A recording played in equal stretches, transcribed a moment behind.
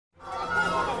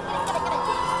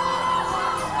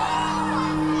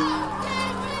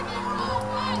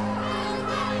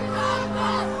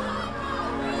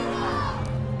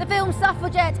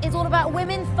Suffragette is all about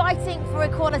women fighting for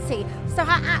equality. So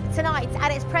her act tonight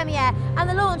at its premiere and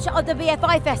the launch of the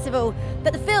BFI Festival,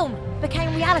 that the film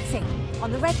became reality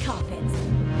on the red carpet.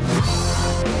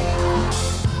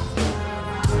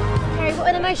 Carey, what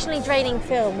an emotionally draining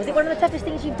film. Was it one of the toughest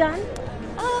things you've done?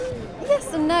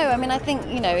 Yes and no. I mean, I think,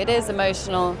 you know, it is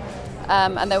emotional,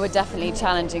 and there were definitely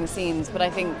challenging scenes, but I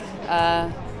think,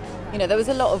 you know, there was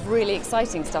a lot of really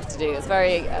exciting stuff to do. It's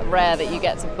very rare that you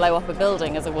get to blow up a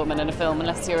building as a woman in a film,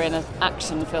 unless you're in an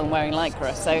action film wearing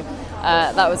lycra. So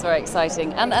that was very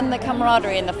exciting. And the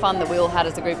camaraderie and the fun that we all had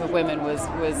as a group of women was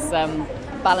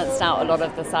balanced out a lot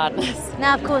of the sadness.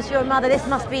 Now, of course, you're a mother. This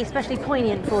must be especially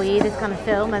poignant for you, this kind of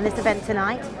film and this event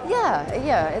tonight.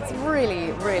 Yeah, it's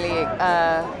really, really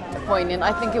poignant.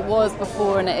 I think it was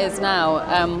before and it is now.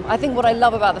 I think what I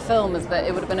love about the film is that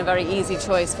it would have been a very easy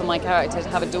choice for my character to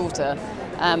have a daughter.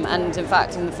 And in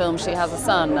fact, in the film, she has a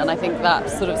son, and I think that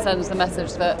sort of sends the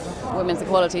message that women's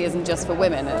equality isn't just for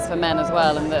women, it's for men as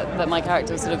well, and that my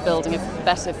character is sort of building a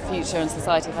better future and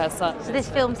society for her son. So this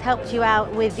film's helped you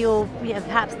out with your,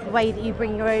 perhaps the way that you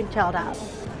bring your own child up?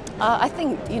 I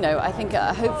think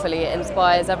hopefully it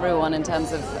inspires everyone in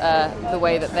terms of the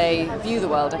way that they view the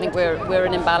world. I think we're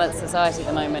an imbalanced society at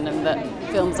the moment, and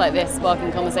that films like this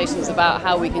sparking conversations about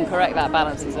how we can correct that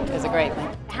balance is a great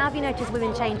thing. How have you noticed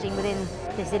women changing within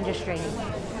this industry?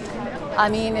 I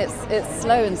mean, it's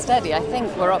slow and steady. I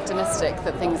think we're optimistic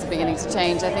that things are beginning to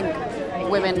change. I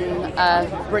think women,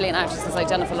 brilliant actresses like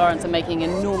Jennifer Lawrence, are making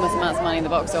enormous amounts of money in the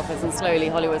box office, and slowly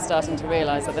Hollywood's starting to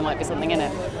realise that there might be something in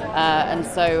it. And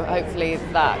so hopefully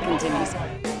that continues.